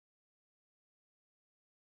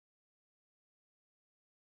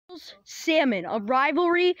Salmon, a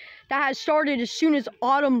rivalry that has started as soon as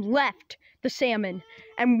Autumn left the Salmon.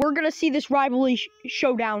 And we're going to see this rivalry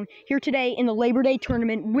showdown here today in the Labor Day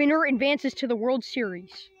tournament. Winner advances to the World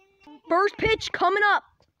Series. First pitch coming up.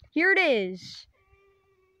 Here it is.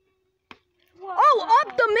 Oh,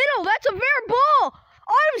 up the middle. That's a fair ball.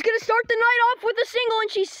 Autumn's going to start the night off with a single,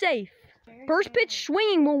 and she's safe. First pitch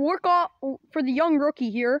swinging will work off for the young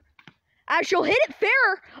rookie here. As she'll hit it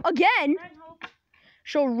fair again.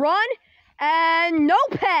 She'll run, and no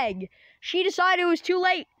peg. She decided it was too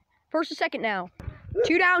late. First and second now.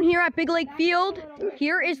 2 down here at Big Lake Field.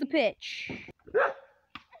 Here is the pitch.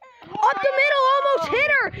 Up the middle, almost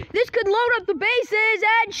hit her. This could load up the bases,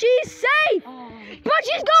 and she's safe. But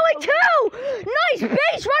she's going 2. Nice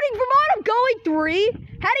base running from Autumn. Going 3.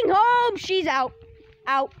 Heading home. She's out.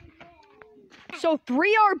 Out. So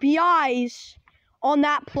 3 RBIs on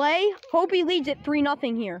that play. Hopi leads at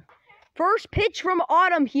 3-0 here. First pitch from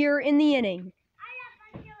Autumn here in the inning.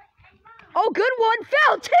 Oh, good one.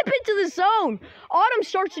 Foul tip into the zone. Autumn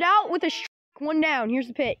starts it out with a strike. 1 down. Here's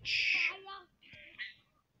the pitch.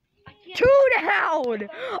 2 down.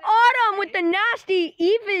 Autumn with the nasty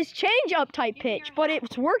Eva's changeup type pitch, but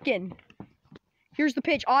it's working. Here's the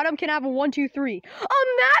pitch. Autumn can have a 1-2-3. Immaculate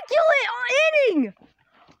inning.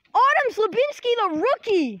 Autumn Slabinski, the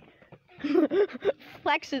rookie.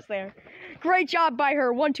 Flexes there. Great job by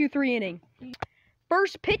her. 1-2-3 inning.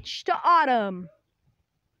 First pitch to Autumn.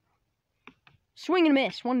 Swing and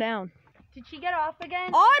miss. 1 down. Did she get off again?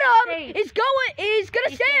 Autumn is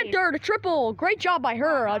gonna stay at third. A triple. Great job by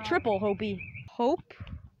her. A triple, Hopi. Hope.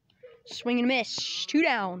 Swing and miss. 2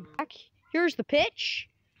 down. Here's the pitch.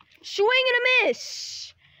 Swing and a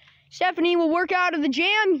miss. Stephanie will work out of the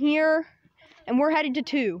jam here, and we're headed to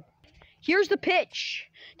 2. Here's the pitch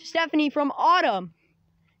to Stephanie from Autumn.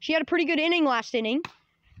 She had a pretty good inning last inning.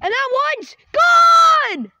 And that one's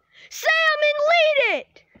gone! Salmon lead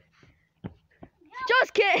it!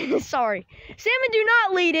 Just kidding. Sorry. Salmon do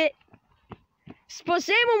not lead it. But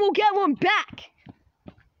Salmon will get one back.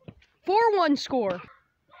 4-1 score.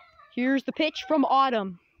 Here's the pitch from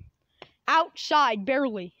Autumn. Outside,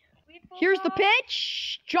 barely. Here's the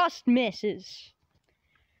pitch. Just misses.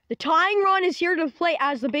 The tying run is here to play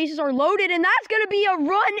as the bases are loaded, and that's going to be a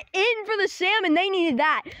run in for the Salmon. They needed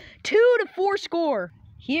that. 2-4 score.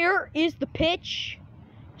 Here is the pitch.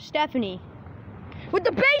 Stephanie. With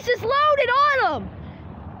the bases loaded on them.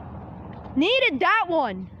 Needed that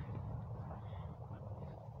one.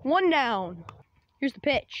 1 down. Here's the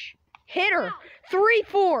pitch. Hitter.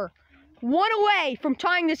 3-4. 1 away from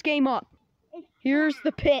tying this game up. Here's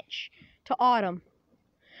the pitch to Autumn.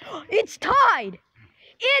 It's tied.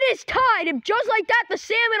 It is tied, and just like that, the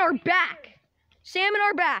Salmon are back. Salmon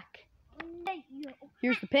are back.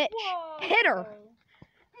 Here's the pitch. Hitter.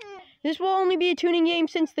 This will only be a tuning game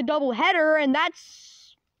since the double header, and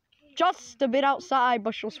that's just a bit outside,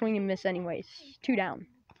 but she'll swing and miss anyways. 2 down.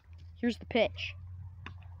 Here's the pitch.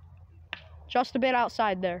 Just a bit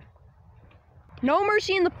outside there. No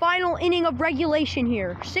mercy in the final inning of regulation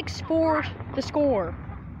here. 6-4 the score.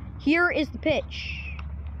 Here is the pitch.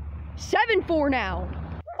 7-4 now.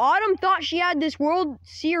 Autumn thought she had this World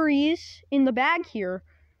Series in the bag here.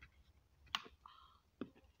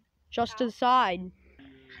 Just to the side.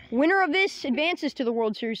 Winner of this advances to the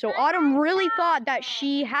World Series, so Autumn really thought that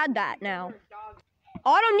she had that now.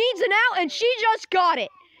 Autumn needs an out, and she just got it.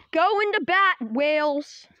 Go into bat,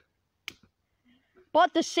 Wales.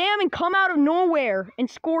 But the Salmon come out of nowhere and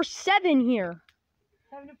score 7 here.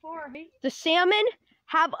 7-4. The Salmon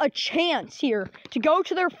have a chance here to go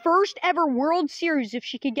to their first ever World Series if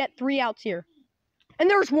she could get 3 outs here. And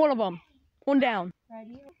there's 1 of them. 1 down.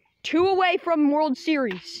 2 away from World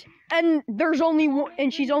Series. And there's only one,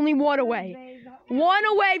 and she's only 1 away. 1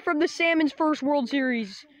 away from the Salmon's first World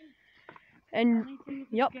Series. And,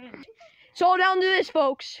 yep. It's all down to this,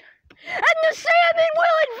 folks. And the Salmon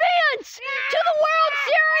will advance to the World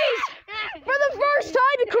Series for the first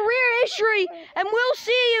time in career history. And we'll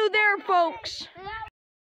see you there, folks.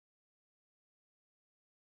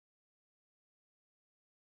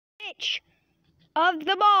 Pitch of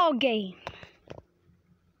the ball game.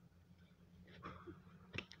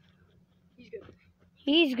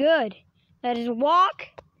 He's good. That is a walk.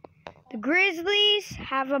 The Grizzlies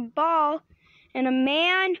have a ball and a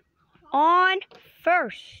man on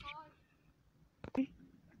first.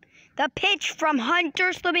 The pitch from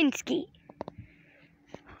Hunter Slabinski.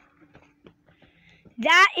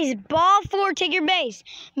 That is ball 4. Take your base.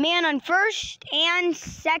 Man on first and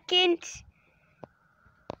second.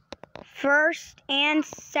 First and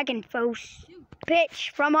second, folks.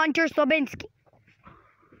 Pitch from Hunter Slabinski.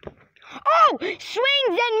 Oh! Swings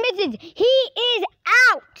and misses. He is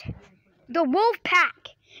out. The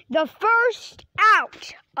Wolfpack. The first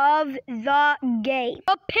out of the game.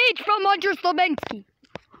 A pitch from Hunter Slavinsky.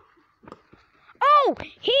 Oh,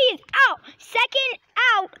 he is out. Second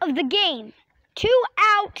out of the game. 2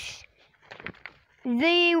 outs.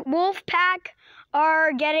 The Wolfpack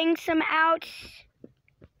are getting some outs.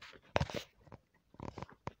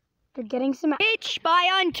 They're getting some outs. Pitch by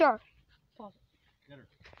Hunter.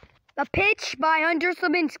 The pitch by Hunter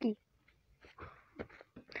Slavinsky.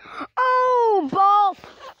 Oh, ball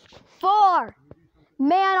 4.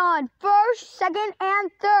 Man on first, second,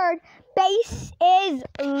 and third. Base is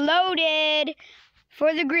loaded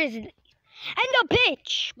for the Grizzlies. And the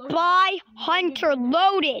pitch by Hunter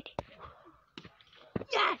loaded.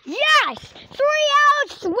 Yes! 3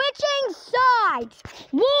 outs, switching sides.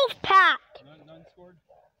 Wolfpack.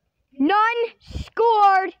 None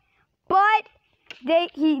scored, but they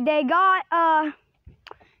got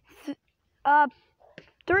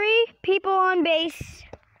 3 people on base.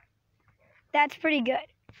 That's pretty good.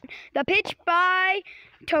 The pitch by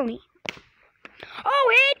Tony.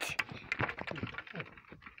 Oh, hit!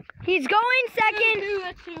 He's going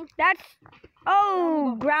second. That's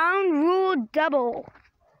ground rule double.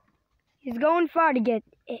 He's going far to get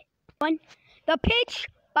it. The pitch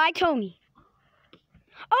by Tony.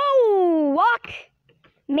 Oh, walk.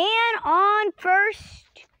 Man on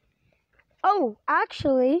first. Oh,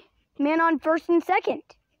 actually, man on first and second.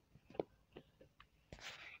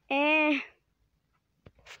 And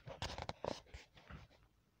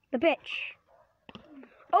the pitch.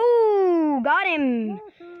 Oh, got him.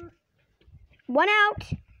 1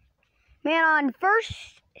 out. Man on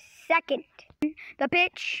first, second. The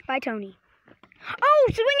pitch by Tony. Oh,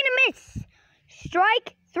 swing and a miss.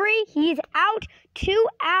 Strike 3. He's out. 2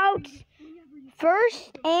 outs.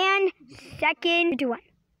 First and second. 2-1.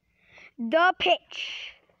 The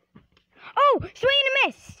pitch. Oh, swing and a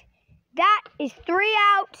miss. That is 3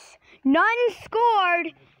 outs. None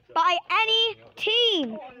scored by any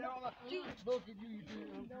team.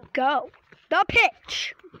 Go. The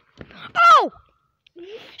pitch. Oh!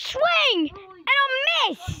 Swing and a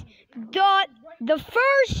miss. The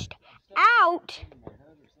first out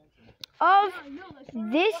of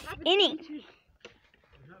this inning.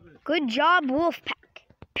 Good job, Wolfpack.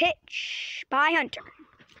 Pitch by Hunter.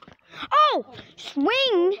 Oh!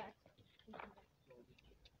 Swing.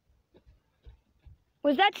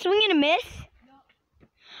 Was that swing and a miss?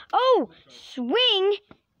 Oh, swing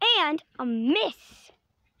and a miss.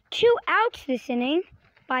 2 outs this inning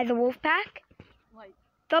by the Wolfpack.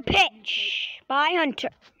 The pitch by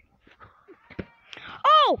Hunter.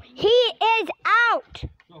 Oh, he is out.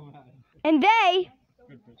 And the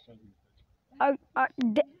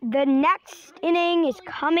next inning is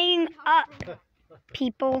coming up,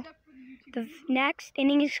 people. The next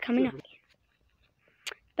inning is coming up.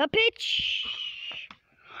 The pitch.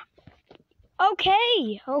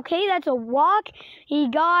 Okay, that's a walk. He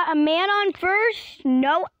got a man on first,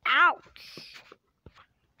 no outs.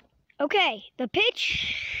 Okay, the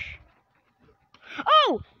pitch.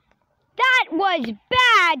 Oh, that was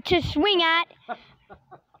bad to swing at.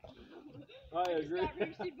 I agree.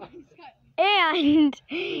 And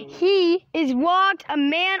he is walked a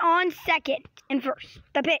man on second and first.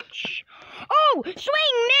 The pitch. Oh,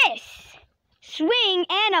 swing, miss. Swing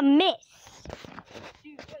and a miss.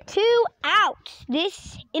 2 outs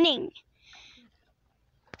this inning.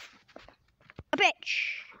 A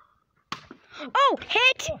pitch. Oh,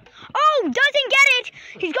 hit. Oh, doesn't get it.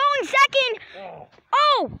 He's going second.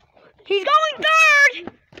 Oh, he's going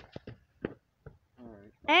third.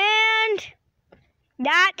 And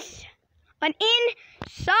that's an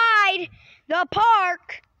inside the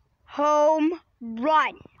park home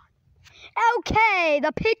run. Okay,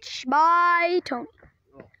 the pitch by Tony.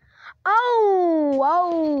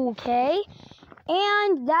 Oh, okay.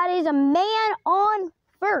 And that is a man on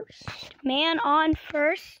first. Man on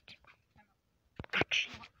first.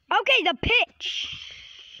 Action. Okay, the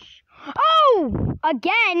pitch. Oh,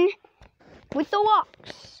 again with the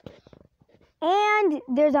walks. And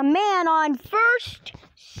there's a man on first,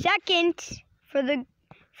 second for the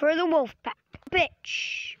Wolfpack.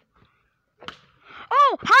 Pitch.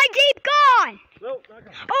 Oh, high deep gone. Nope, not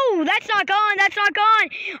gone. Oh, that's not gone. That's not gone.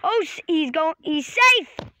 Oh, he's safe.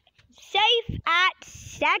 Safe at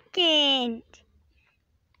second.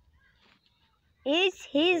 Is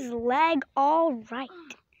his leg all right?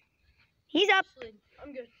 He's up.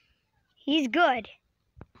 I'm good. He's good.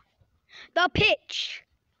 The pitch.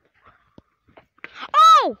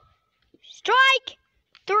 Oh! Strike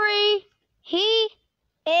 3. He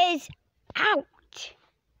is out.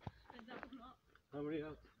 How many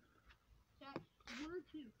outs?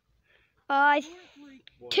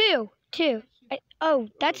 Two. Oh,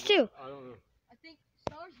 that's two. I don't know.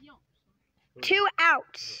 2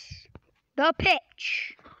 outs. The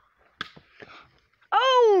pitch.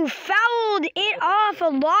 Oh, fouled it off. A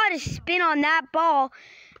lot of spin on that ball.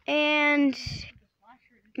 And,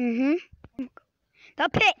 the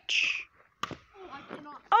pitch.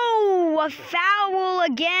 Oh, a foul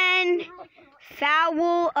again.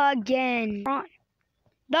 Foul again.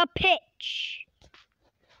 The pitch.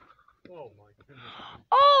 Oh my goodness.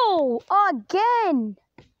 Oh, again.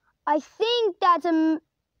 I think that's a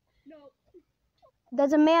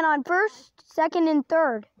man on first, second, and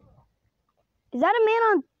third. Is that a man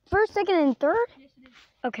on first, second, and third? Yes, it is.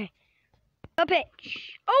 Okay. The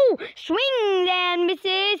pitch. Oh, swings and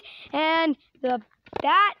misses, and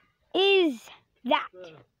that is that.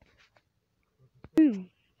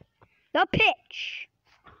 The pitch.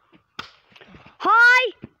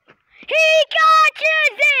 High. He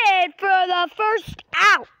catches it for the first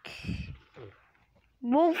out.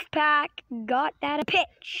 Wolfpack got that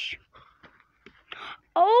pitch.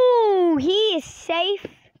 Oh, he is safe.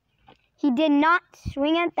 He did not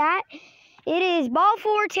swing at that. It is ball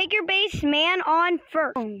 4. Take your base, man on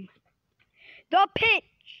first. The pitch.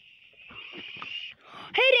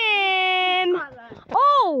 Hit him.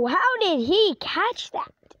 Oh, how did he catch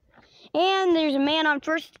that? And there's a man on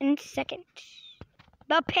first and second.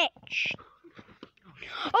 The pitch.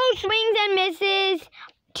 Oh, swings and misses.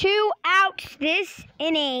 2 outs this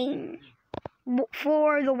inning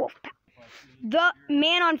for the Wolfpack. The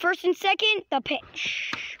man on first and second. The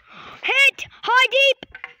pitch. Hit high deep.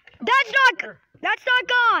 That's not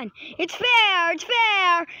gone. It's fair.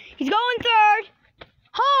 He's going third.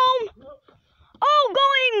 Home. Oh,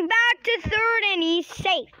 going back to third, and he's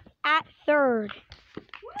safe at third.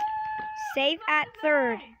 Safe at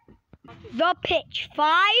third. The pitch.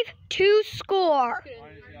 5-2 score.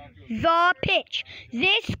 The pitch.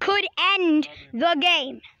 This could end the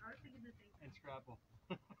game.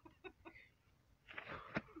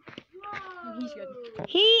 He's good.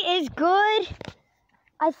 He is good.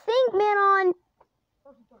 I think man on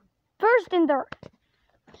first and third.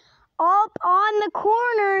 Up on the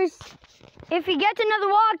corners. If he gets another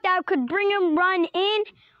walk, that could bring him run in.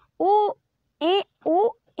 Oh,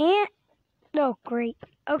 great.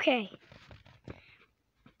 Okay.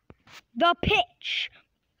 The pitch.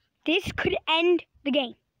 This could end the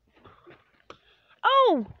game.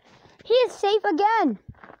 Oh, he is safe again.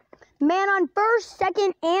 Man on first,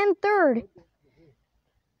 second, and third.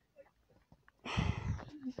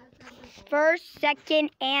 First,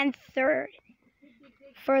 second, and third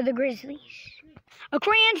for the Grizzlies. A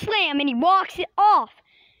grand slam, and he walks it off.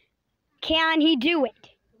 Can he do it?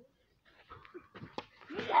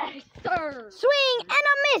 Yes, sir. Swing and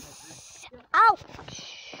a miss. Out.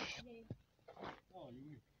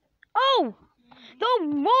 Oh, the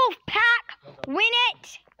Wolfpack win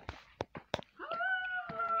it.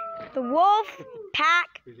 The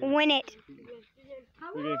Wolfpack win it.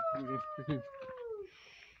 We did.